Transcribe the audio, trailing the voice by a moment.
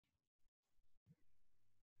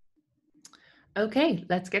Okay,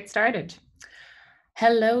 let's get started.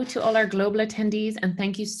 Hello to all our global attendees, and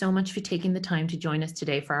thank you so much for taking the time to join us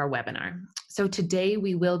today for our webinar. So today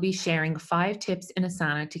we will be sharing 5 tips in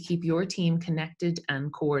Asana to keep your team connected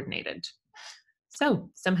and coordinated. So,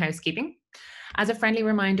 some housekeeping. As a friendly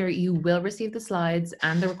reminder, you will receive the slides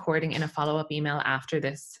and the recording in a follow-up email after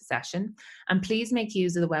this session. And please make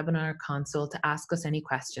use of the webinar console to ask us any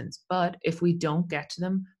questions. But if we don't get to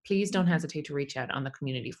them, please don't hesitate to reach out on the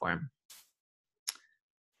community forum.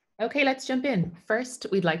 Okay, let's jump in. First,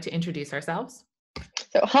 we'd like to introduce ourselves.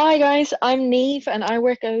 So hi guys, I'm Niamh and I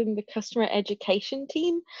work in the customer education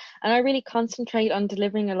team, and I really concentrate on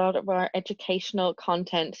delivering a lot of our educational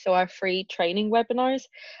content, so our free training webinars.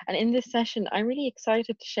 And in this session, I'm really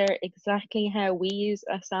excited to share exactly how we use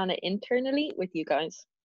Asana internally with you guys.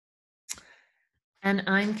 And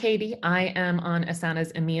I'm Katie. I am on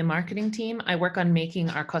Asana's EMEA Marketing team. I work on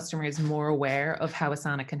making our customers more aware of how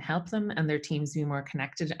Asana can help them and their teams be more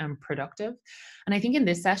connected and productive. And I think in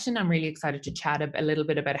this session, I'm really excited to chat a little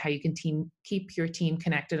bit about how you can keep your team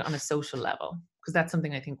connected on a social level, because that's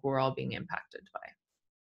something I think we're all being impacted by.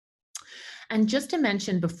 And just to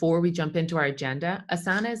mention before we jump into our agenda,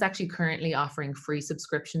 Asana is actually currently offering free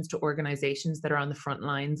subscriptions to organizations that are on the front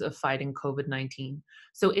lines of fighting COVID-19.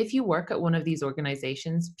 So if you work at one of these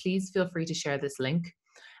organizations, please feel free to share this link.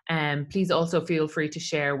 And please also feel free to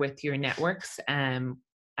share with your networks and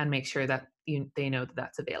make sure that they know that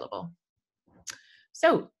that's available.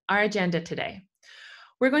 So our agenda today.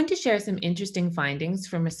 We're going to share some interesting findings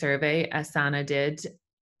from a survey Asana did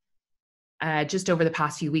just over the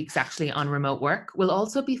past few weeks, actually, on remote work. We'll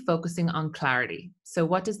also be focusing on clarity. So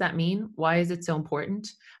what does that mean? Why is it so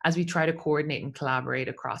important as we try to coordinate and collaborate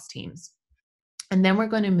across teams? And then we're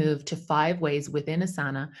going to move to 5 ways within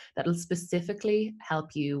Asana that will specifically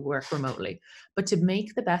help you work remotely. But to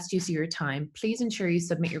make the best use of your time, please ensure you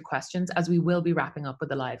submit your questions, as we will be wrapping up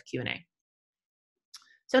with a live Q&A.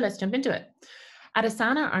 So let's jump into it. At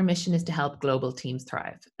Asana, our mission is to help global teams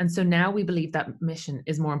thrive. And so now we believe that mission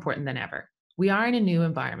is more important than ever. We are in a new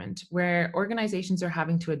environment where organizations are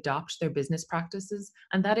having to adopt their business practices,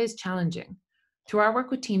 and that is challenging. Through our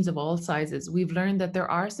work with teams of all sizes, we've learned that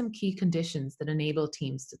there are some key conditions that enable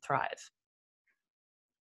teams to thrive.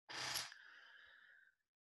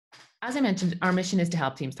 As I mentioned, our mission is to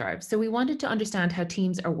help teams thrive. So we wanted to understand how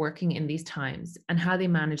teams are working in these times and how they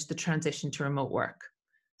manage the transition to remote work.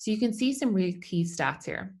 So you can see some really key stats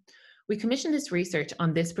here. We commissioned this research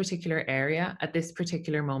on this particular area at this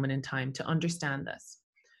particular moment in time to understand this.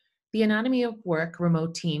 The Anatomy of Work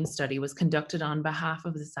remote team study was conducted on behalf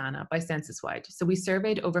of Asana by Censuswide. So we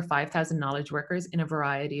surveyed over 5,000 knowledge workers in a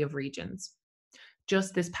variety of regions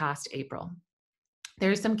just this past April.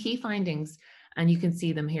 There are some key findings, and you can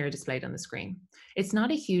see them here displayed on the screen. It's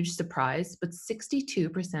not a huge surprise, but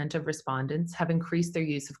 62% of respondents have increased their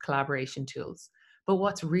use of collaboration tools. But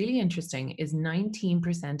what's really interesting is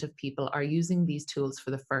 19% of people are using these tools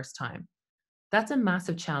for the first time. That's a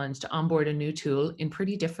massive challenge to onboard a new tool in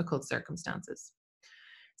pretty difficult circumstances.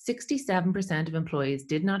 67% of employees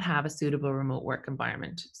did not have a suitable remote work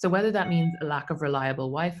environment. So whether that means a lack of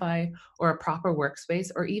reliable Wi-Fi or a proper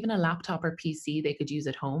workspace or even a laptop or PC they could use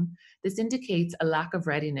at home, this indicates a lack of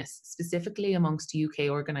readiness, specifically amongst UK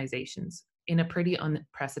organizations, in a pretty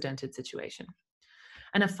unprecedented situation.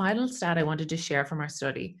 And a final stat I wanted to share from our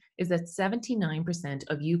study is that 79%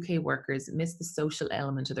 of UK workers miss the social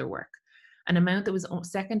element of their work, an amount that was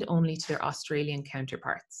second only to their Australian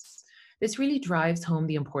counterparts. This really drives home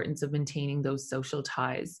the importance of maintaining those social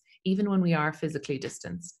ties, even when we are physically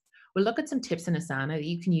distanced. We'll look at some tips in Asana that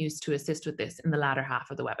you can use to assist with this in the latter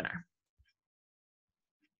half of the webinar.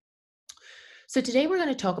 So today we're going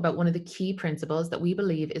to talk about one of the key principles that we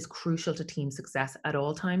believe is crucial to team success at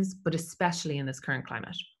all times, but especially in this current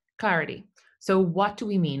climate: clarity. So what do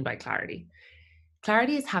we mean by clarity?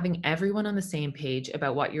 Clarity is having everyone on the same page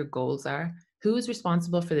about what your goals are, who is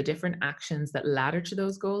responsible for the different actions that ladder to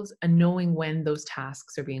those goals, and knowing when those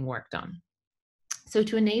tasks are being worked on. So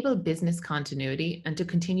to enable business continuity and to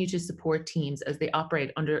continue to support teams as they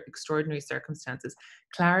operate under extraordinary circumstances,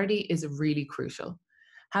 clarity is really crucial.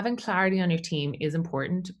 Having clarity on your team is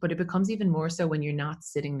important, but it becomes even more so when you're not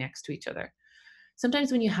sitting next to each other. Sometimes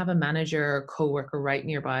when you have a manager or coworker right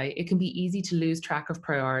nearby, it can be easy to lose track of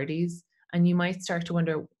priorities, and you might start to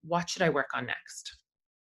wonder, what should I work on next?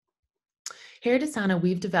 Here at Asana,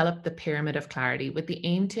 we've developed the pyramid of clarity with the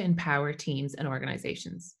aim to empower teams and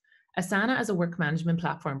organizations. Asana as a work management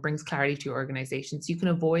platform brings clarity to your organization so you can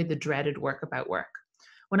avoid the dreaded work about work.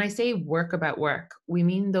 When I say work about work, we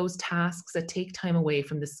mean those tasks that take time away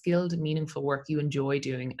from the skilled, meaningful work you enjoy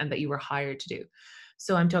doing and that you were hired to do.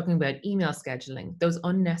 So I'm talking about email scheduling, those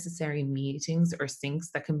unnecessary meetings or syncs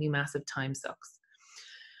that can be massive time sucks.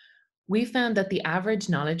 We found that the average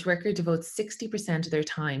knowledge worker devotes 60% of their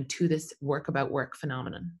time to this work about work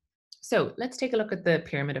phenomenon. So let's take a look at the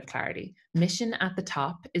pyramid of clarity. Mission at the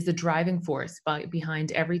top is the driving force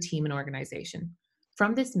behind every team and organization.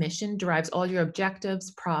 From this mission derives all your objectives,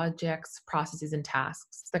 projects, processes, and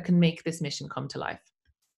tasks that can make this mission come to life.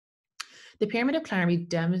 The pyramid of clarity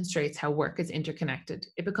demonstrates how work is interconnected.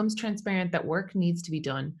 It becomes transparent that work needs to be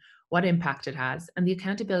done, what impact it has, and the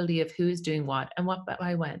accountability of who is doing what and what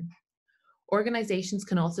by when. Organizations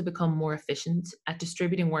can also become more efficient at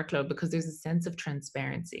distributing workload because there's a sense of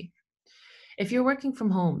transparency. If you're working from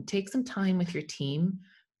home, take some time with your team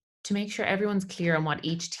to make sure everyone's clear on what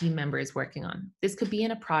each team member is working on. This could be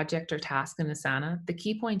in a project or task in Asana. The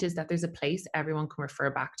key point is that there's a place everyone can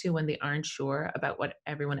refer back to when they aren't sure about what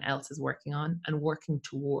everyone else is working on and working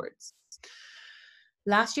towards.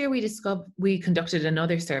 Last year, we conducted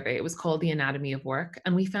another survey. It was called the Anatomy of Work,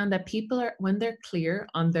 and we found that when they're clear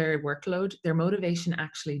on their workload, their motivation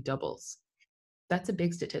actually doubles. That's a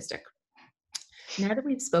big statistic. Now that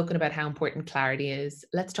we've spoken about how important clarity is,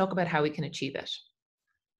 let's talk about how we can achieve it.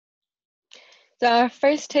 So our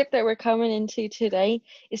first tip that we're coming into today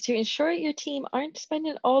is to ensure your team aren't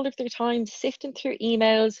spending all of their time sifting through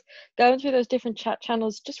emails, going through those different chat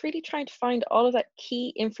channels, just really trying to find all of that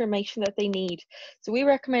key information that they need. So we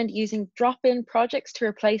recommend using drop-in projects to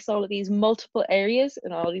replace all of these multiple areas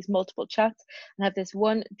and all these multiple chats and have this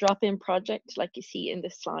one drop-in project like you see in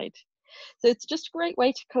this slide. So it's just a great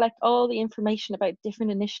way to collect all the information about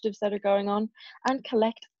different initiatives that are going on and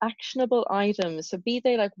collect actionable items. So be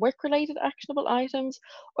they like work-related actionable items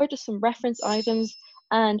or just some reference items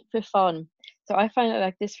and for fun. So I find that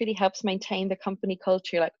like this really helps maintain the company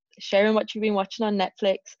culture, like sharing what you've been watching on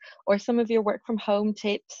Netflix or some of your work from home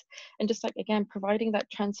tips, and just like again providing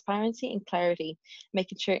that transparency and clarity,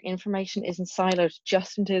 making sure information isn't siloed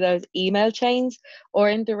just into those email chains or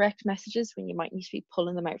in direct messages when you might need to be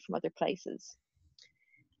pulling them out from other places.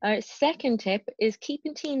 Our second tip is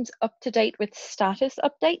keeping teams up to date with status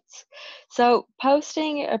updates. So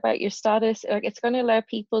posting about your status, like it's going to allow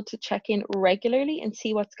people to check in regularly and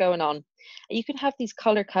see what's going on. And you can have these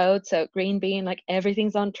color codes, so green being like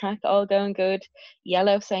everything's on track, all going good,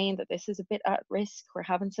 yellow saying that this is a bit at risk, we're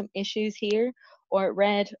having some issues here, or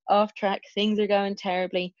red, off track, things are going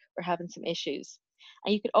terribly, we're having some issues.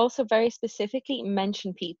 And you could also very specifically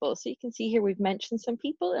mention people. So you can see here we've mentioned some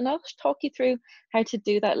people, and I'll talk you through how to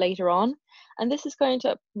do that later on. And this is going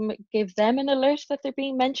to give them an alert that they're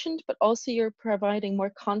being mentioned, but also you're providing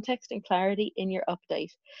more context and clarity in your update.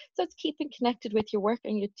 So it's keeping connected with your work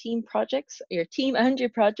and your team projects, your team and your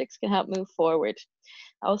projects can help move forward.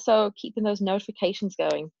 Also keeping those notifications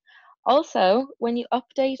going. Also, when you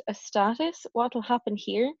update a status, what will happen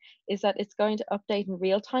here is that it's going to update in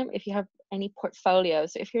real time if you have any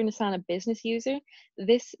portfolios. So if you're an Asana business user,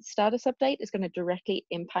 this status update is going to directly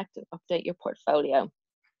impact and update your portfolio.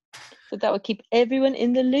 So that will keep everyone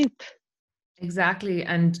in the loop. Exactly.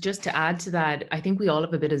 And just to add to that, I think we all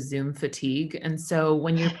have a bit of Zoom fatigue. And so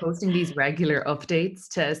when you're posting these regular updates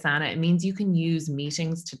to Asana, it means you can use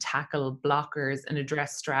meetings to tackle blockers and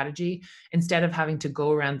address strategy instead of having to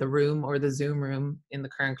go around the room or the Zoom room in the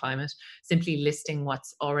current climate, simply listing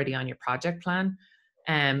what's already on your project plan.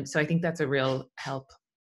 So I think that's a real help.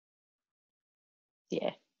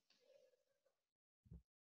 Yeah.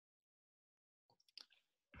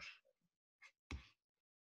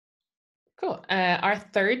 Cool. Our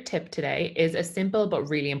third tip today is a simple but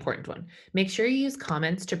really important one. Make sure you use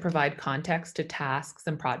comments to provide context to tasks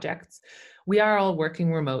and projects. We are all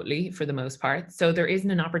working remotely for the most part, so there isn't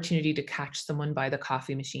an opportunity to catch someone by the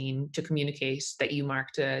coffee machine to communicate that you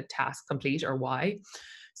marked a task complete or why.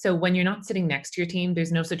 So when you're not sitting next to your team,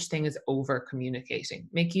 there's no such thing as over communicating.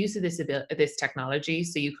 Make use of this technology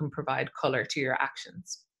so you can provide color to your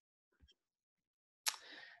actions.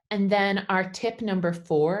 And then our tip number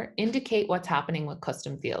 4, indicate what's happening with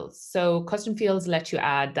custom fields. So custom fields let you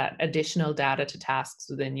add that additional data to tasks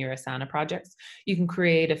within your Asana projects. You can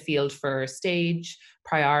create a field for stage,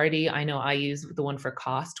 priority. I know I use the one for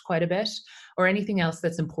cost quite a bit, or anything else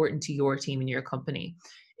that's important to your team and your company.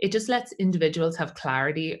 It just lets individuals have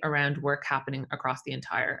clarity around work happening across the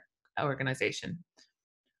entire organization.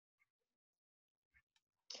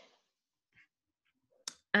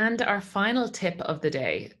 And our final tip of the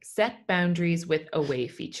day, set boundaries with away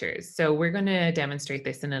features. So we're going to demonstrate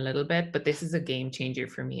this in a little bit, but this is a game changer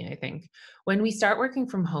for me, I think. When we start working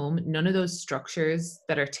from home, none of those structures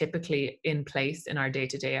that are typically in place in our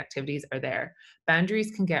day-to-day activities are there.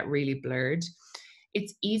 Boundaries can get really blurred.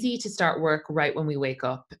 It's easy to start work right when we wake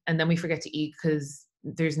up, and then we forget to eat because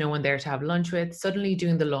there's no one there to have lunch with. Suddenly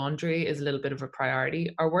doing the laundry is a little bit of a priority.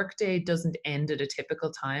 Our workday doesn't end at a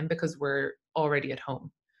typical time because we're already at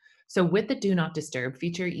home. So with the do not disturb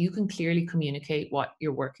feature, you can clearly communicate what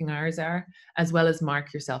your working hours are, as well as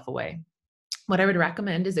mark yourself away. What I would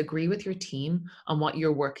recommend is agree with your team on what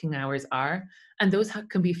your working hours are, and those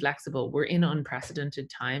can be flexible. We're in unprecedented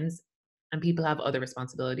times, and people have other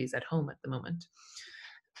responsibilities at home at the moment.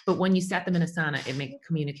 But when you set them in Asana,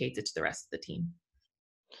 communicates it to the rest of the team.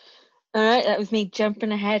 All right, that was me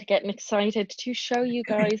jumping ahead, getting excited to show you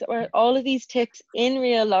guys all of these tips in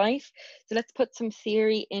real life. So let's put some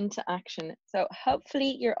theory into action. So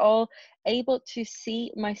hopefully you're all able to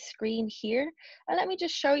see my screen here. And let me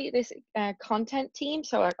just show you this content team.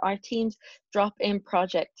 So our team's drop-in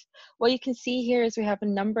project. What you can see here is we have a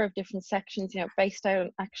number of different sections, based out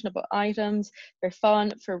on actionable items, for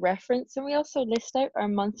fun, for reference. And we also list out our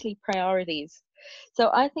monthly priorities. So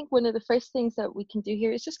I think one of the first things that we can do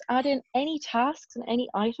here is just add in any tasks and any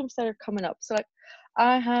items that are coming up. So like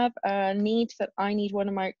I have a need that I need one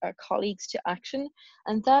of my colleagues to action,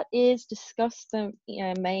 and that is discuss the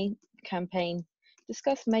May campaign.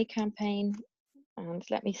 Discuss May campaign. And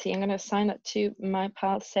let me see, I'm going to assign that to my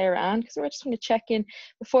pal Sarah Ann, because we're just going to check in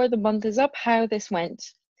before the month is up how this went.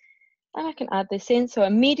 And I can add this in. So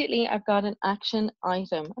immediately I've got an action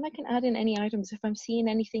item, and I can add in any items. If I'm seeing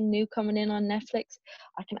anything new coming in on Netflix,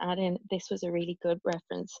 I can add in, this was a really good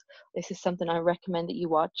reference. This is something I recommend that you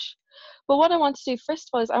watch. But what I want to do first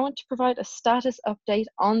of all is I want to provide a status update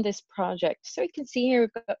on this project. So you can see here,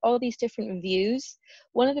 we've got all these different views.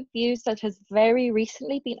 One of the views that has very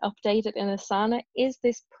recently been updated in Asana is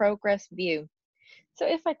this progress view. So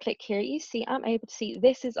if I click here, you see I'm able to see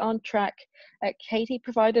this is on track. Katie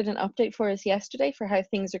provided an update for us yesterday for how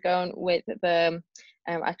things are going with the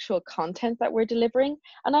actual content that we're delivering.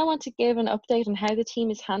 And I want to give an update on how the team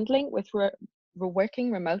is handling with we're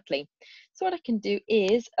working remotely. So what I can do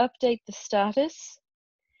is update the status.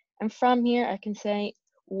 And from here, I can say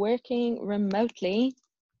working remotely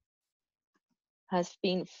has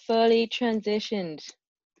been fully transitioned.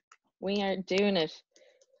 We are doing it.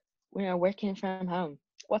 We are working from home.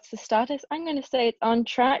 What's the status? I'm going to say it's on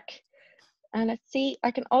track. And let's see,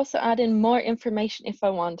 I can also add in more information if I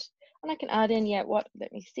want. And I can add in,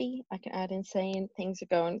 let me see. I can add in saying things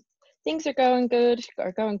are going good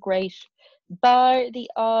or going great, bar the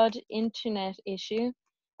odd internet issue.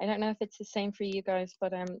 I don't know if it's the same for you guys,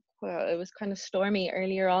 but well, it was kind of stormy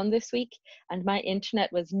earlier on this week and my internet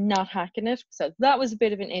was not hacking it. So that was a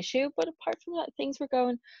bit of an issue, but apart from that, things were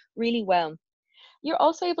going really well. You're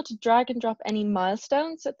also able to drag and drop any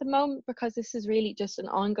milestones at the moment because this is really just an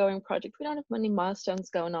ongoing project. We don't have many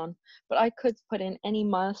milestones going on, but I could put in any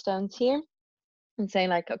milestones here and say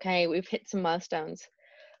like, okay, we've hit some milestones.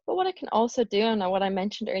 But what I can also do, and what I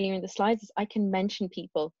mentioned earlier in the slides, is I can mention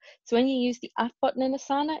people. So when you use the at button in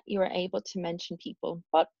Asana, you are able to mention people.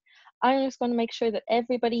 But I'm just going to make sure that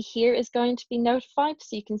everybody here is going to be notified.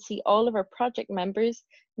 So you can see all of our project members,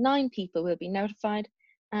 9 people will be notified,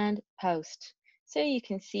 and post. So you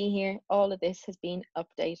can see here, all of this has been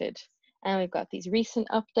updated. And we've got these recent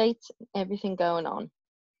updates, everything going on.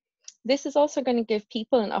 This is also going to give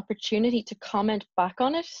people an opportunity to comment back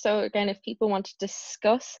on it. So again, if people want to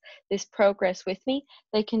discuss this progress with me,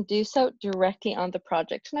 they can do so directly on the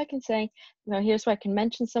project. And I can say, here's where I can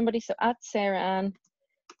mention somebody. So at Sarah Ann,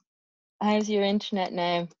 how's your internet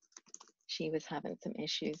now? She was having some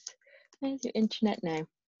issues. How's your internet now?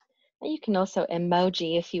 And you can also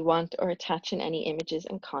emoji if you want, or attach in any images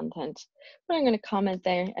and content. But I'm going to comment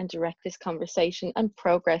there and direct this conversation and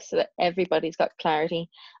progress so that everybody's got clarity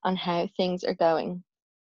on how things are going.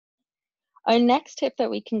 Our next tip that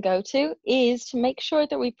we can go to is to make sure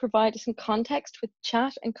that we provide some context with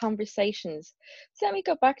chat and conversations. So let me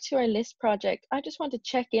go back to our list project. I just want to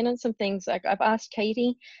check in on some things. Like I've asked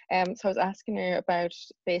Katie, so I was asking her about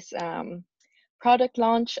this product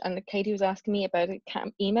launch, and Katie was asking me about an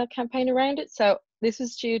email campaign around it. So this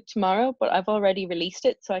is due tomorrow, but I've already released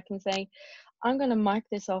it. So I can say, I'm going to mark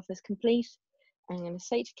this off as complete. I'm going to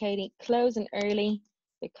say to Katie, close and early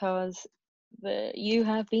because you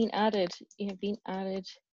have been added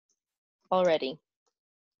already.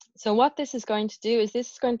 So what this is going to do is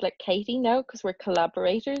this is going to let Katie know, because we're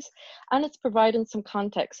collaborators, and it's providing some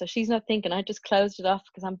context. So she's not thinking I just closed it off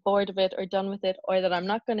because I'm bored of it or done with it, or that I'm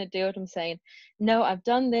not going to do it. I'm saying, no, I've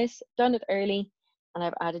done this, done it early, and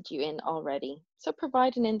I've added you in already. So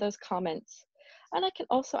providing in those comments. And I can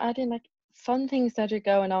also add in like fun things that are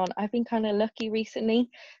going on. I've been kind of lucky recently.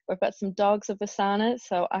 We've got some dogs of Asana,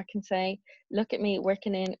 so I can say, look at me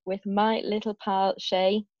working in with my little pal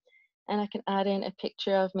Shay. and I can add in a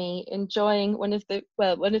picture of me enjoying one of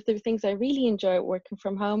the things I really enjoy working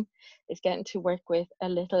from home is getting to work with a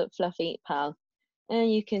little fluffy pal.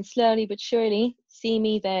 And you can slowly but surely see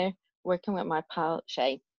me there working with my pal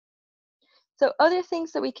Shay. So other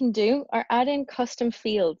things that we can do are add in custom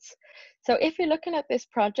fields. So if you're looking at this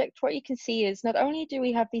project, what you can see is not only do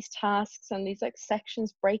we have these tasks and these like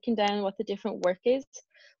sections breaking down what the different work is,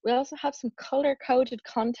 we also have some color coded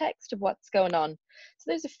context of what's going on. So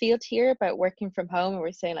there's a field here about working from home, and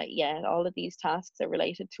we're saying like, yeah, all of these tasks are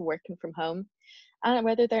related to working from home and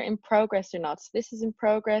whether they're in progress or not. So this is in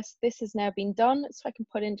progress, this has now been done. So I can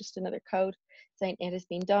put in just another code saying it has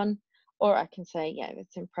been done, or I can say, yeah,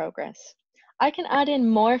 it's in progress. I can add in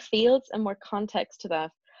more fields and more context to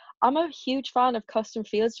that. I'm a huge fan of custom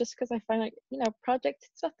fields just because I find like, projects,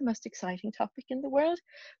 it's not the most exciting topic in the world,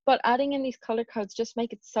 but adding in these color codes just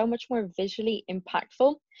make it so much more visually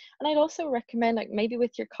impactful. And I'd also recommend like maybe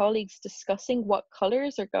with your colleagues discussing what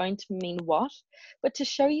colors are going to mean what, but to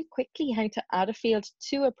show you quickly how to add a field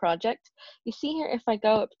to a project, you see here if I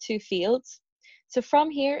go up to fields, so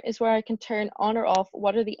from here is where I can turn on or off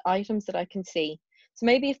what are the items that I can see. So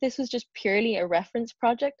maybe if this was just purely a reference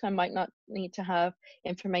project, I might not need to have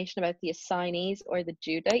information about the assignees or the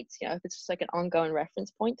due dates, if it's just like an ongoing reference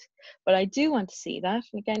point. But I do want to see that.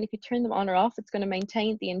 And again, if you turn them on or off, it's going to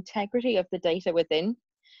maintain the integrity of the data within.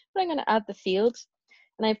 But I'm going to add the field.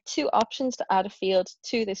 And I have two options to add a field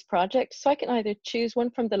to this project. So I can either choose one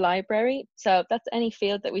from the library. So that's any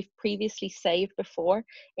field that we've previously saved before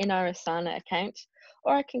in our Asana account,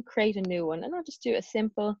 or I can create a new one. And I'll just do a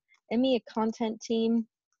simple EMEA content team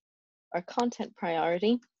or content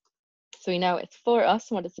priority. So we know it's for us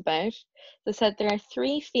and what it's about. So I said there are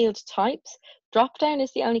 3 field types. Drop down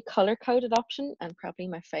is the only color coded option and probably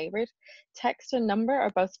my favorite. Text and number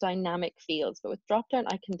are both dynamic fields, but with drop down,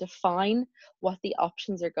 I can define what the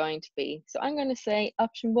options are going to be. So I'm going to say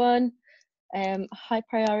option 1, high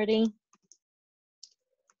priority,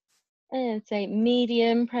 and say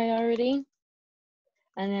medium priority.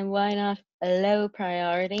 And then why not a low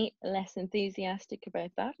priority? Less enthusiastic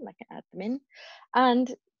about that, and I can add them in.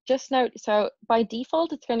 And just note, so by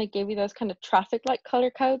default, it's going to give you those kind of traffic light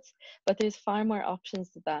color codes, but there's far more options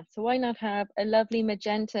to that. So why not have a lovely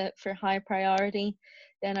magenta for high priority?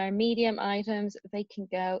 Then our medium items, they can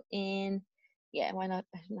go in, yeah, why not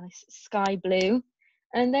a nice sky blue?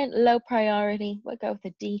 And then low priority, we'll go with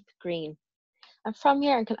a deep green. And from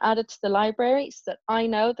here, I can add it to the library so that I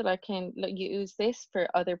know that I can use this for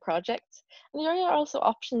other projects. And there are also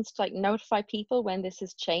options to like notify people when this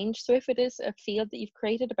has changed. So if it is a field that you've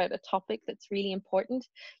created about a topic that's really important,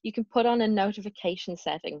 you can put on a notification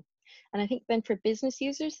setting. And I think then for business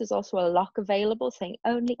users, there's also a lock available saying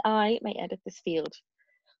only I may edit this field.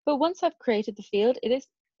 But once I've created the field, it is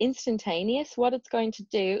instantaneous. What it's going to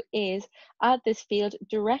do is add this field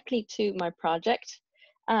directly to my project,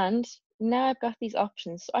 and now I've got these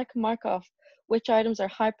options. So I can mark off which items are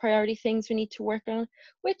high priority things we need to work on,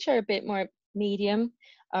 which are a bit more medium,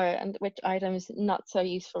 and which items not so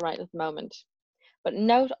useful right at the moment. But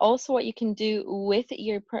note also what you can do with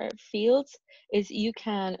your fields is you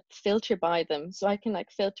can filter by them. So I can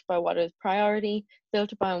like filter by what is priority,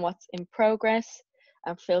 filter by what's in progress,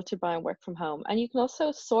 and filter by work from home. And you can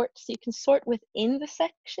also sort, so you can sort within the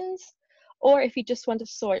sections, or if you just want to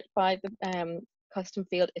sort by the custom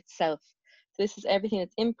field itself. So this is everything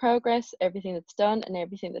that's in progress, everything that's done, and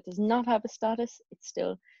everything that does not have a status, it's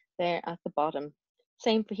still there at the bottom.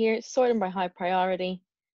 Same for here, sorting by high priority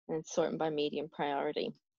and sorting by medium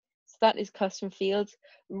priority. So that is custom fields,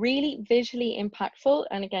 really visually impactful.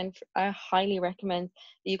 And again, I highly recommend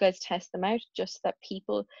that you guys test them out just so that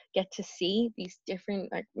people get to see these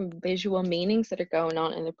different like visual meanings that are going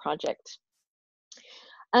on in the project.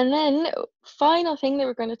 And then final thing that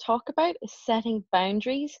we're going to talk about is setting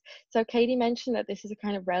boundaries. So Katie mentioned that this is a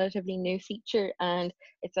kind of relatively new feature, and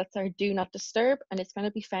that's our do not disturb, and it's going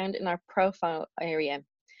to be found in our profile area.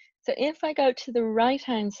 So if I go to the right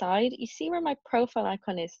hand side, you see where my profile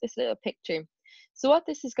icon is, this little picture. So what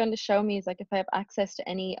this is going to show me is like if I have access to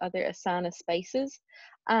any other Asana spaces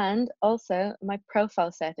and also my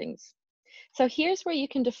profile settings. So here's where you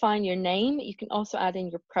can define your name. You can also add in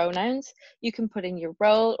your pronouns. You can put in your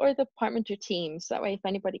role or the department or team. So that way, if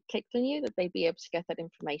anybody clicked on you, that they'd be able to get that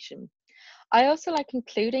information. I also like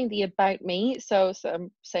including the about me. So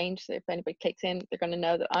I'm saying if anybody clicks in, they're going to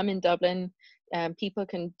know that I'm in Dublin. People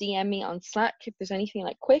can DM me on Slack if there's anything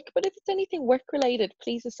like quick, but if it's anything work related,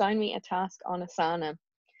 please assign me a task on Asana.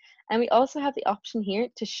 And we also have the option here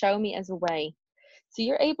to show me as away. So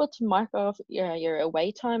you're able to mark off your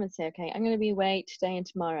away time and say, okay, I'm going to be away today and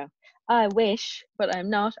tomorrow. I wish, but I'm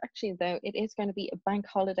not. Actually, though, it is going to be a bank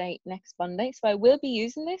holiday next Monday. So I will be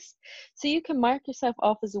using this. So you can mark yourself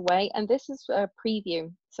off as away. And this is a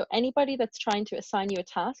preview. So anybody that's trying to assign you a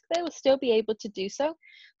task, they will still be able to do so.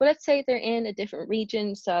 But let's say they're in a different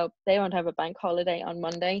region, so they won't have a bank holiday on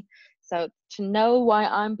Monday. So to know why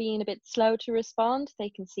I'm being a bit slow to respond, they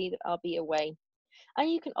can see that I'll be away. And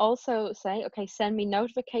you can also say, okay, send me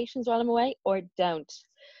notifications while I'm away, or don't.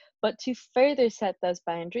 But to further set those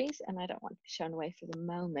boundaries, and I don't want to be shown away for the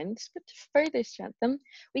moment, but to further set them,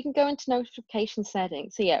 we can go into notification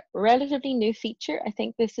settings. So yeah, relatively new feature. I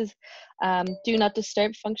think this is do not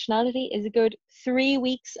disturb functionality is a good 3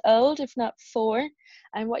 weeks old, if not 4.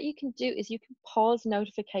 And what you can do is you can pause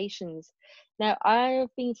notifications. Now, I've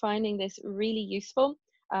been finding this really useful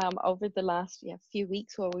over the last few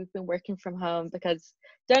weeks while we've been working from home, because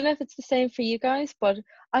don't know if it's the same for you guys, but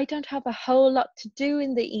I don't have a whole lot to do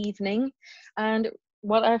in the evening. And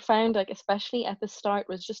what I found, like especially at the start,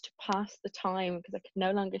 was just to pass the time, because I could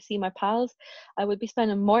no longer see my pals. I would be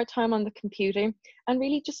spending more time on the computer and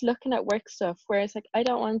really just looking at work stuff, whereas like I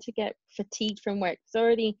don't want to get fatigued from work. There's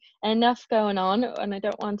already enough going on, and I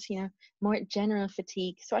don't want more general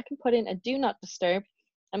fatigue. So I can put in a do not disturb.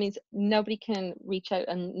 That means nobody can reach out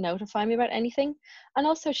and notify me about anything. And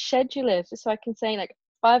also schedule it, so I can say like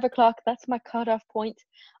 5 o'clock, that's my cutoff point.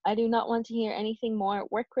 I do not want to hear anything more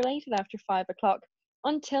work related after 5 o'clock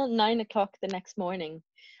until 9 o'clock the next morning.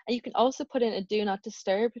 And you can also put in a do not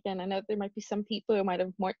disturb. Again, I know there might be some people who might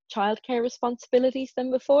have more childcare responsibilities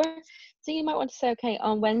than before. So you might want to say, okay,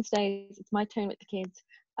 on Wednesdays, it's my turn with the kids.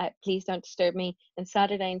 Please don't disturb me. And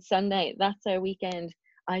Saturday and Sunday, that's our weekend.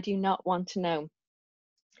 I do not want to know.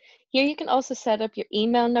 Here you can also set up your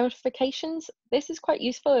email notifications. This is quite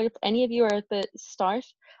useful if any of you are at the start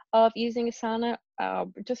of using Asana,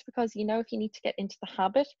 just because if you need to get into the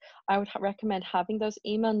habit, I would recommend having those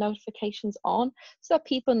email notifications on so that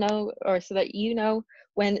people know, or so that you know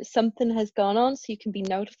when something has gone on, so you can be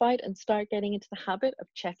notified and start getting into the habit of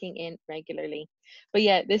checking in regularly. But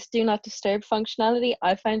yeah, this do not disturb functionality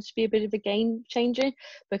I found to be a bit of a game changer,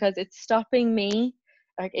 because it's stopping me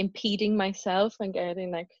like impeding myself and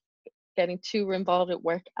getting too involved at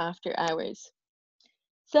work after hours.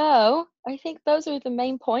 So I think those are the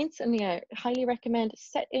main points, and yeah, I highly recommend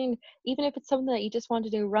setting, even if it's something that you just want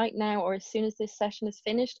to do right now or as soon as this session is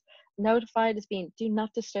finished, notified as being do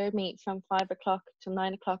not disturb me from 5 o'clock to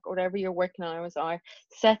 9 o'clock, or whatever your working hours are.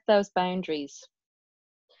 Set those boundaries.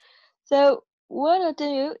 So what I'll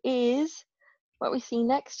do is, what we see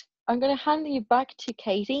next, I'm going to hand you back to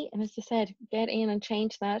Katie, and as I said, get in and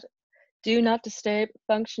change that do not disturb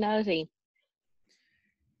functionality.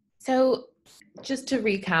 So just to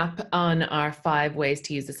recap on our 5 ways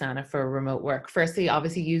to use Asana for remote work. Firstly,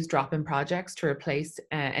 obviously use drop-in projects to replace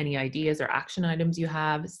any ideas or action items you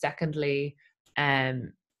have. Secondly,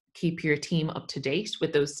 keep your team up to date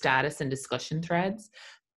with those status and discussion threads.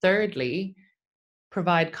 Thirdly,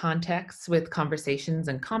 provide context with conversations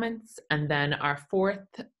and comments. And then our 4th,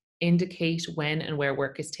 indicate when and where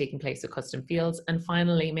work is taking place with custom fields. And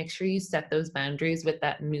finally, make sure you set those boundaries with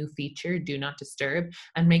that new feature, do not disturb,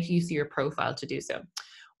 and make use of your profile to do so.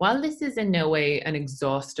 While this is in no way an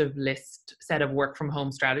exhaustive set of work from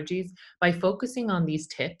home strategies, by focusing on these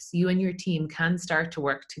tips, you and your team can start to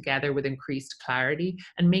work together with increased clarity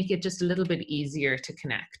and make it just a little bit easier to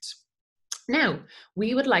connect. Now,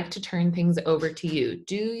 we would like to turn things over to you.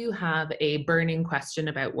 Do you have a burning question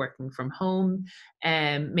about working from home?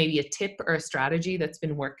 Maybe a tip or a strategy that's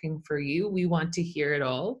been working for you? We want to hear it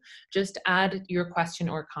all. Just add your question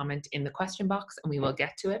or comment in the question box and we will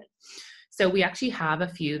get to it. So we actually have a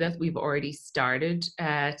few that we've already started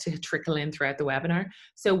to trickle in throughout the webinar.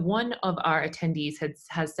 So one of our attendees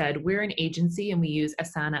has said, we're an agency and we use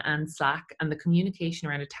Asana and Slack, and the communication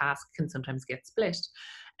around a task can sometimes get split.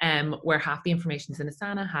 Where half the information is in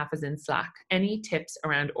Asana, half is in Slack. Any tips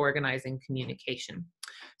around organizing communication?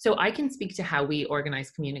 So I can speak to how we organize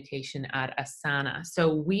communication at Asana.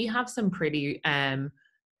 So we have some pretty,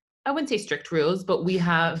 I wouldn't say strict rules, but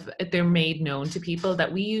they're made known to people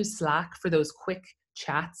that we use Slack for those quick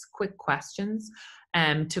chats, quick questions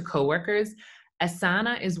to coworkers.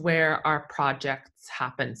 Asana is where our projects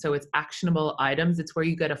happen. So it's actionable items. It's where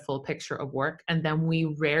you get a full picture of work. And then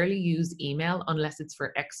we rarely use email unless it's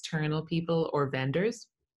for external people or vendors.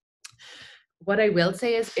 What I will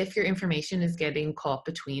say is if your information is getting caught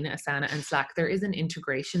between Asana and Slack, there is an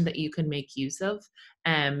integration that you can make use of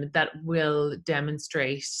that will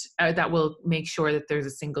demonstrate, that will make sure that there's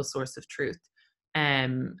a single source of truth.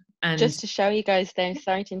 And Just to show you guys there,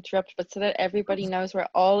 sorry to interrupt, but so that everybody knows where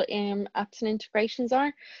all apps and integrations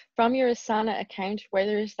are, from your Asana account, where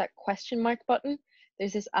there's that question mark button,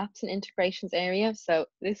 there's this apps and integrations area. So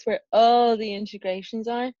this is where all the integrations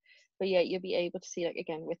are. But yeah, you'll be able to see, like,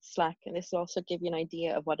 again, with Slack, and this will also give you an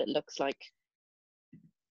idea of what it looks like.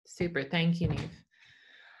 super, thank you,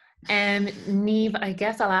 Niamh. Niamh, I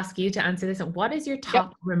guess I'll ask you to answer this. What is your Yep.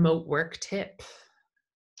 top remote work tip?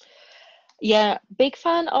 Yeah, big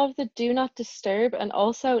fan of the do not disturb. And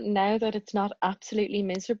also, now that it's not absolutely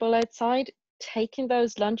miserable outside, taking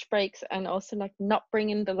those lunch breaks and also like not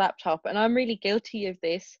bringing the laptop. And I'm really guilty of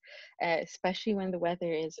this, especially when the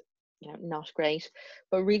weather is, not great,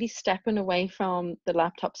 but really stepping away from the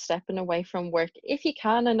laptop, stepping away from work if you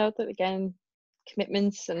can. I know that, again,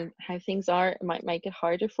 commitments and how things are, it might make it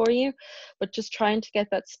harder for you, but just trying to get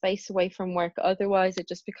that space away from work. Otherwise it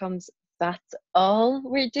just becomes, that's all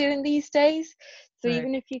we're doing these days. So Right.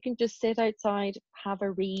 even if you can just sit outside, have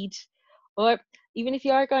a read, or even if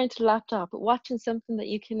you are going to the laptop, watching something that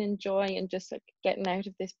you can enjoy, and just like getting out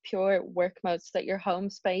of this pure work mode, so that your home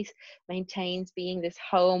space maintains being this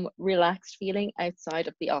home relaxed feeling outside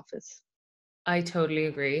of the office. I totally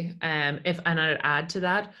agree. And I'd add to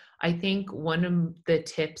that, I think one of the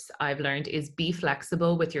tips I've learned is be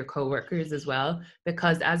flexible with your coworkers as well,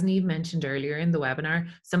 because as Niamh mentioned earlier in the webinar,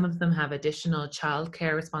 some of them have additional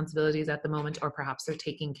childcare responsibilities at the moment, or perhaps they're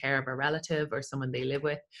taking care of a relative or someone they live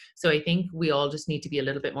with. So I think we all just need to be a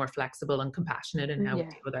little bit more flexible and compassionate in how we Yeah.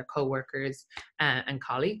 deal with our coworkers and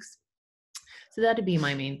colleagues. So that'd be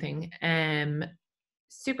my main thing.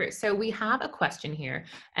 Super. So we have a question here.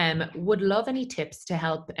 Would love any tips to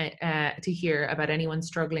help to hear about anyone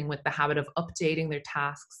struggling with the habit of updating their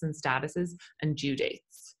tasks and statuses and due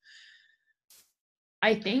dates.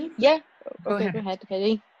 I think, Yeah. go Okay, go ahead. ahead,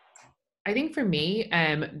 Katie. I think for me,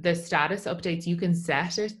 the status updates, you can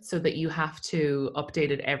set it so that you have to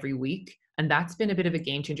update it every week. And that's been a bit of a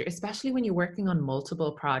game changer, especially when you're working on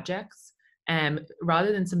multiple projects.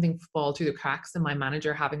 Rather than something fall through the cracks and my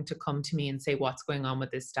manager having to come to me and say what's going on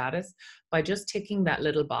with this status, by just ticking that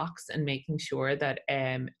little box and making sure that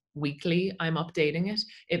weekly I'm updating it,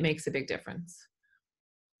 it makes a big difference.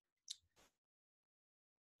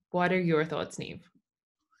 What are your thoughts, Niamh?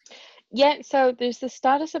 Yeah, so there's the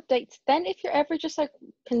status updates. Then if you're ever just like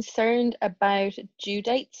concerned about due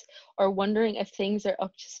dates, or wondering if things are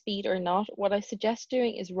up to speed or not, what I suggest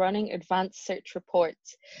doing is running advanced search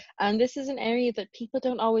reports. And this is an area that people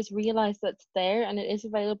don't always realize that's there, and it is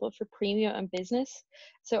available for premium and business.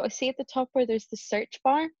 So I see at the top where there's the search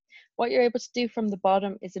bar. What you're able to do from the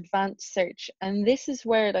bottom is advanced search. And this is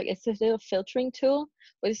where, like, it's a little filtering tool,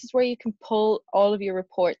 but this is where you can pull all of your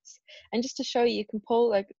reports. And just to show you, you can pull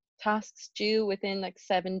like tasks due within like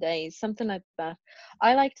 7 days, something like that.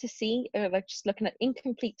 I like to see, like, just looking at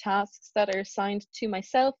incomplete tasks that are assigned to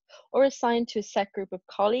myself or assigned to a set group of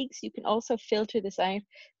colleagues. You can also filter this out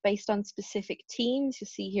based on specific teams. You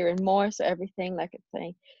see here and more, so everything, like, let's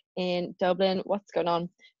say in Dublin, what's going on.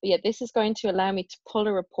 But yeah, this is going to allow me to pull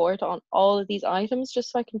a report on all of these items,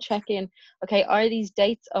 just so I can check in, okay, are these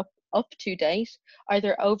dates up to date? Are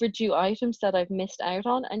there overdue items that I've missed out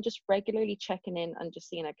on? And just regularly checking in and just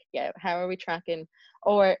seeing, like, yeah, how are we tracking?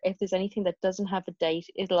 Or if there's anything that doesn't have a date,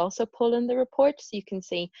 it'll also pull in the report, so you can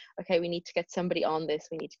see, okay, we need to get somebody on this,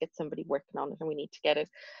 we need to get somebody working on it, and we need to get it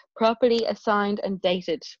properly assigned and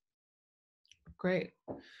dated. Great.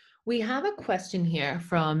 We have a question here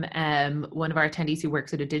from one of our attendees who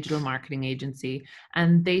works at a digital marketing agency,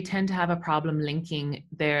 and they tend to have a problem linking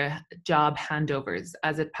their job handovers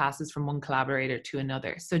as it passes from one collaborator to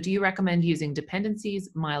another. So do you recommend using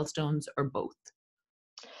dependencies, milestones, or both?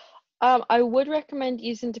 I would recommend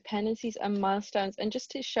using dependencies and milestones. And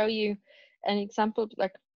just to show you an example,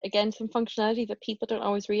 like, again, some functionality that people don't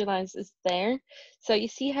always realize is there. So you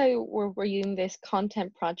see how we're using this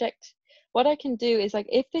content project. What I can do is, like,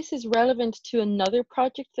 if this is relevant to another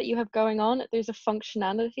project that you have going on, there's a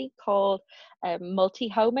functionality called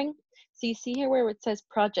multi-homing. So you see here where it says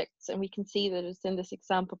projects, and we can see that it's in this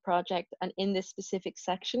example project and in this specific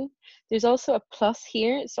section. There's also a plus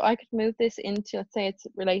here, so I could move this into, let's say it's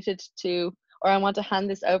related to, or I want to hand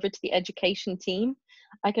this over to the education team.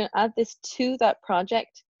 I can add this to that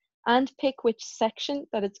project and pick which section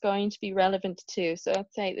that it's going to be relevant to. So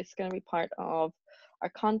let's say this is going to be part of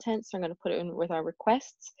our content, so I'm going to put it in with our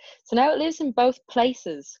requests. So now it lives in both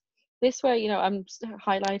places. This way, I'm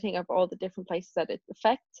highlighting of all the different places that it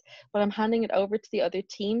affects, but I'm handing it over to the other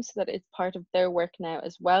team so that it's part of their work now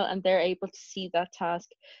as well, and they're able to see that task.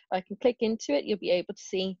 I can click into it. You'll be able to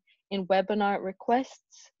see in webinar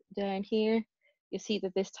requests down here, you see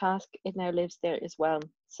that this task, it now lives there as well.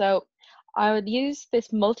 So I would use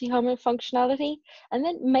this multi-home functionality. And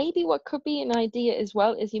then maybe what could be an idea as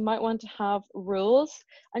well is you might want to have rules.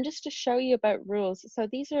 And just to show you about rules, so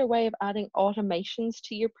these are a way of adding automations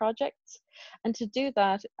to your projects. And to do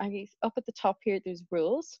that, I guess up at the top here, there's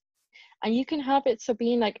rules. And you can have it so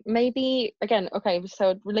being like, maybe again, okay,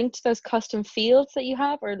 so linked to those custom fields that you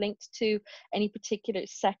have, or linked to any particular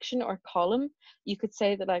section or column, you could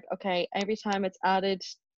say that like, okay, every time it's added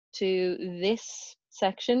to this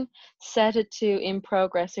section, set it to in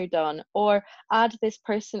progress or done, or add this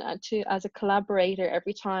person to as a collaborator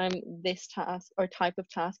every time this task or type of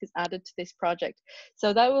task is added to this project.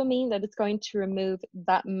 So that will mean that it's going to remove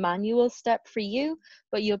that manual step for you,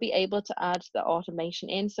 but you'll be able to add the automation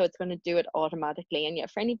in, so it's going to do it automatically. And yeah,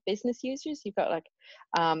 for any business users, you've got like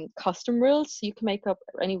custom rules, so you can make up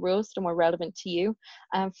any rules that are more relevant to you.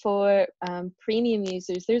 And for premium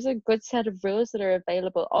users, there's a good set of rules that are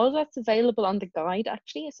available. All of that's available on the guide,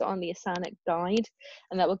 actually, so on the Asana guide,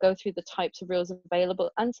 and that will go through the types of rules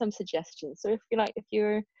available and some suggestions. So if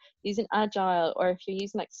you're using Agile, or if you're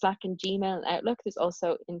using like Slack and Gmail and Outlook, there's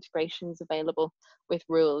also integrations available with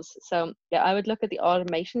rules. So yeah, I would look at the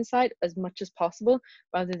automation side as much as possible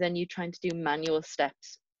rather than you trying to do manual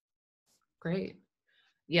steps. Great.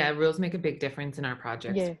 Yeah, rules make a big difference in our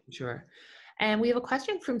projects, Yeah. for sure. And we have a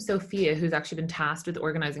question from Sophia, who's actually been tasked with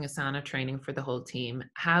organizing Asana training for the whole team.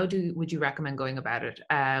 Would you recommend going about it?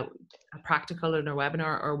 A practical in a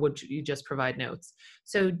webinar, or would you just provide notes?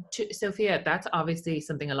 So Sophia, that's obviously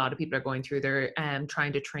something a lot of people are going through. They're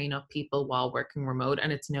trying to train up people while working remote,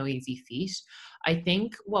 and it's no easy feat. I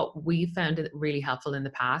think what we found really helpful in the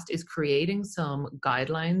past is creating some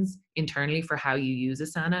guidelines internally for how you use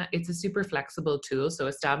Asana. It's a super flexible tool, so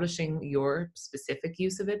establishing your specific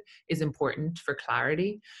use of it is important for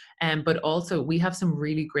clarity. But also we have some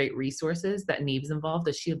really great resources that Niamh's involved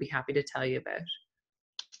that she'll be happy to tell you about.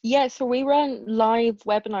 Yeah, so we run live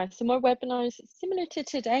webinars, so more webinars similar to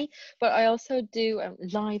today, but I also do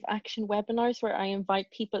live action webinars where I invite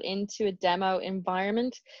people into a demo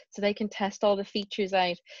environment so they can test all the features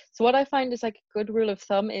out. So what I find is like a good rule of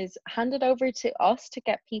thumb is hand it over to us to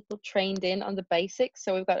get people trained in on the basics.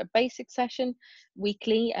 So we've got a basic session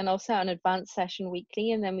weekly and also an advanced session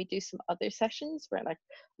weekly, and then we do some other sessions where like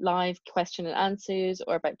live question and answers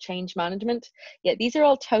or about change management. Yeah, these are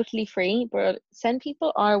all totally free, but send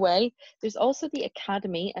people our way. There's also the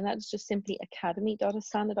Academy, and that's just simply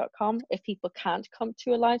academy.asana.com if people can't come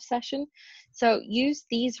to a live session. So use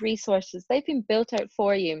these resources. They've been built out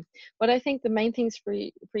for you. But I think the main things for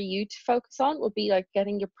you to focus on will be like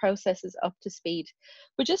getting your processes up to speed.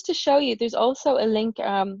 But just to show you, there's also a link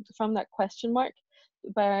from that question mark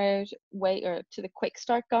about to the quick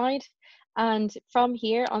start guide. And from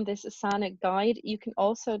here on this Asana guide, you can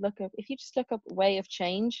also look up, if you just look up way of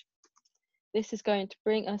change, this is going to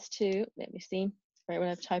bring us to, let me see, right when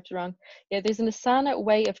I've typed wrong. Yeah, there's an Asana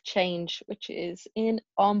way of change, which is in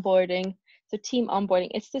onboarding. So team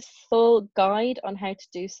onboarding, it's this full guide on how to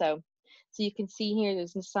do so. So you can see here,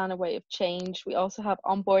 there's an Asana way of change. We also have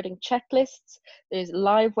onboarding checklists. There's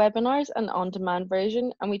live webinars and on-demand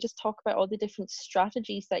version. And we just talk about all the different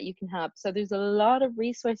strategies that you can have. So there's a lot of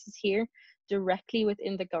resources here directly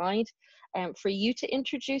within the guide for you to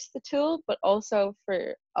introduce the tool, but also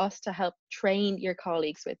for us to help train your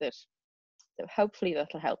colleagues with it. So hopefully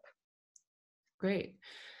that'll help. Great.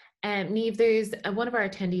 Niamh, there's one of our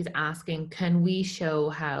attendees asking, can we show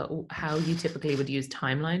how you typically would use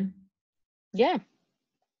timeline? Yeah.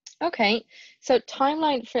 Okay, so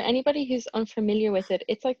timeline, for anybody who's unfamiliar with it,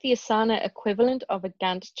 it's like the Asana equivalent of a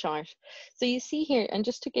Gantt chart. So you see here, and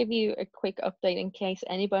just to give you a quick update in case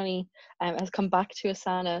anybody has come back to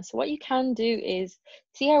Asana. So what you can do is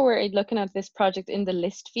see how we're looking at this project in the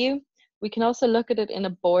list view. We can also look at it in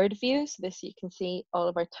a board view. So this, you can see all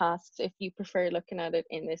of our tasks if you prefer looking at it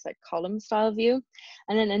in this like column style view.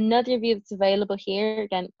 And then another view that's available here,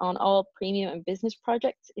 again, on all premium and business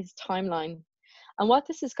projects, is timeline. And what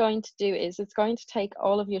this is going to do is it's going to take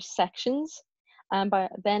all of your sections and by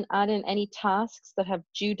then add in any tasks that have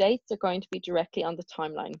due dates are going to be directly on the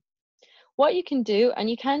timeline. What you can do, and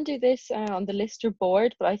you can do this on the list or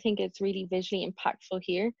board, but I think it's really visually impactful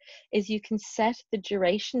here, is you can set the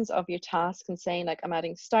durations of your task and saying like, I'm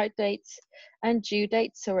adding start dates and due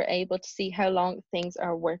dates, so we're able to see how long things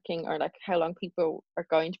are working, or like how long people are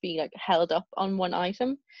going to be like held up on one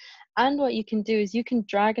item. And what you can do is you can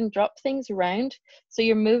drag and drop things around. So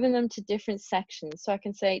you're moving them to different sections. So I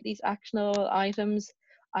can say these actionable items,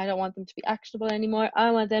 I don't want them to be actionable anymore. I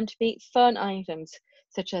want them to be fun items,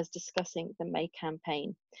 such as discussing the May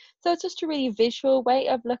campaign. So it's just a really visual way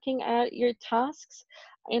of looking at your tasks.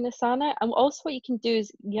 in Asana. And also what you can do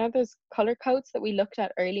is, you know, those color codes that we looked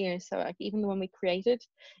at earlier, so like even the one we created,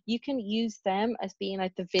 you can use them as being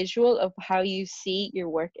like the visual of how you see your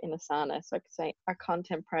work in Asana. So I could say our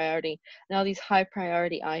content priority and all these high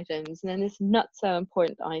priority items, and then this not so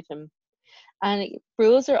important item. And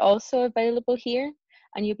rules are also available here.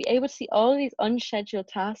 And you'll be able to see all of these unscheduled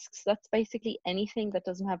tasks. That's basically anything that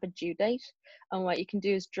doesn't have a due date. And what you can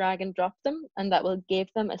do is drag and drop them, and that will give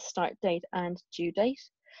them a start date and due date.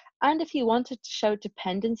 And if you wanted to show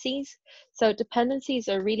dependencies, so dependencies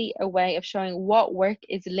are really a way of showing what work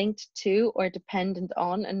is linked to or dependent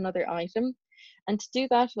on another item. And to do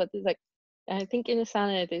that, what there's like, I think in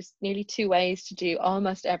Asana, there's nearly 2 ways to do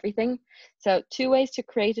almost everything. So 2 ways to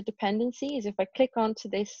create a dependency is if I click onto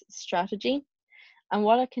this strategy, and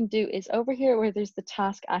what I can do is over here where there's the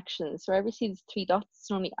task actions, so wherever you see these 3 dots, it's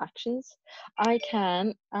normally actions, I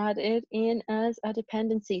can add it in as a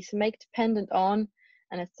dependency. So make dependent on,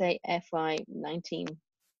 and let's say FY19.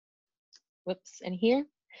 Whoops, and here,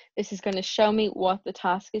 this is going to show me what the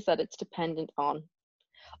task is that it's dependent on.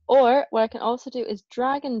 Or what I can also do is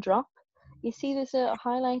drag and drop. You see this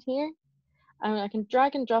highlight here? And I can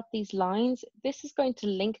drag and drop these lines. This is going to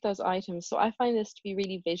link those items. So I find this to be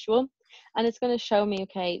really visual, and it's going to show me,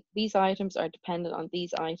 okay, these items are dependent on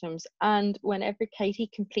these items. And whenever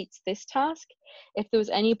Katie completes this task, if there was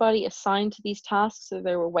anybody assigned to these tasks or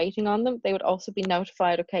they were waiting on them, they would also be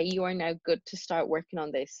notified, okay, you are now good to start working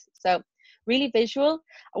on this. So really visual.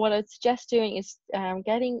 What I'd suggest doing is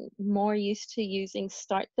getting more used to using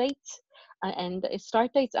start dates and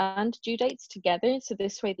start dates and due dates together. So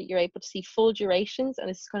this way that you're able to see full durations, and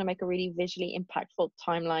it's going to make a really visually impactful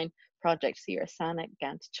timeline project for your Asana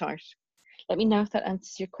Gantt chart. Let me know if that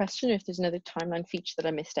answers your question or if there's another timeline feature that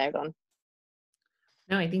I missed out on.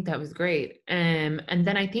 No, I think that was great. And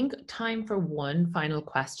then I think time for one final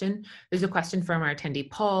question. There's a question from our attendee,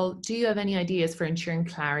 Paul. Do you have any ideas for ensuring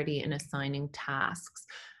clarity in assigning tasks?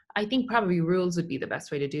 I think probably rules would be the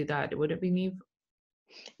best way to do that. Would it be, Niamh?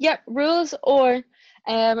 Yeah, rules, or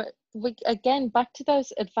again, back to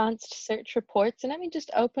those advanced search reports. And let me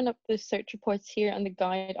just open up the search reports here on the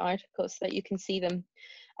guide articles so that you can see them.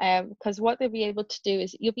 Because what they'll be able to do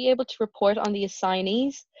is you'll be able to report on the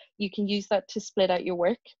assignees. You can use that to split out your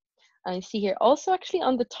work. And you see here also actually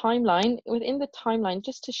on the timeline, within the timeline,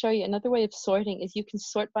 just to show you another way of sorting is you can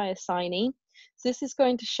sort by assignee. So this is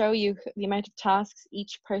going to show you the amount of tasks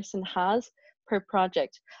each person has per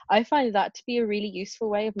project. I find that to be a really useful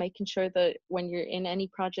way of making sure that when you're in any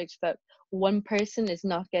project that one person is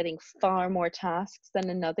not getting far more tasks than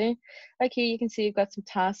another. Like here you can see you've got some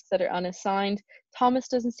tasks that are unassigned. Thomas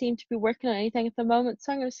doesn't seem to be working on anything at the moment,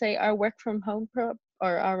 so I'm going to say our work from home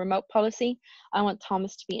or our remote policy, I want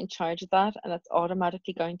Thomas to be in charge of that, and that's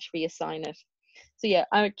automatically going to reassign it. So yeah,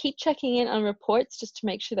 I would keep checking in on reports just to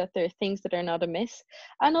make sure that there are things that are not amiss,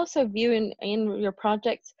 and also viewing in your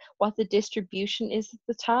projects what the distribution is of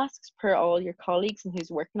the tasks per all your colleagues and who's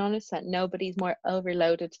working on it, so that nobody's more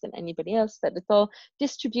overloaded than anybody else, that it's all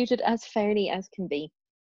distributed as fairly as can be.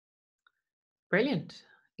 Brilliant.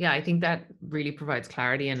 Yeah, I think that really provides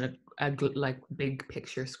clarity and a good, like big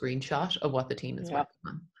picture screenshot of what the team is Yeah. working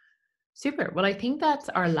on. Super. Well, I think that's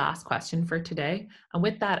our last question for today. And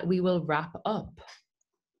with that, we will wrap up.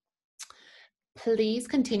 Please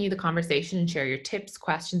continue the conversation and share your tips,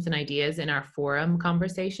 questions, and ideas in our forum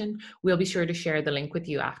conversation. We'll be sure to share the link with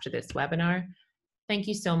you after this webinar. Thank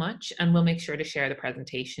you so much, and we'll make sure to share the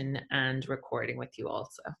presentation and recording with you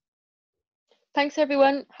also. Thanks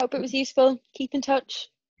everyone. Hope it was useful. Keep in touch.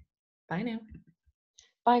 Bye now.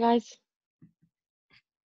 Bye guys.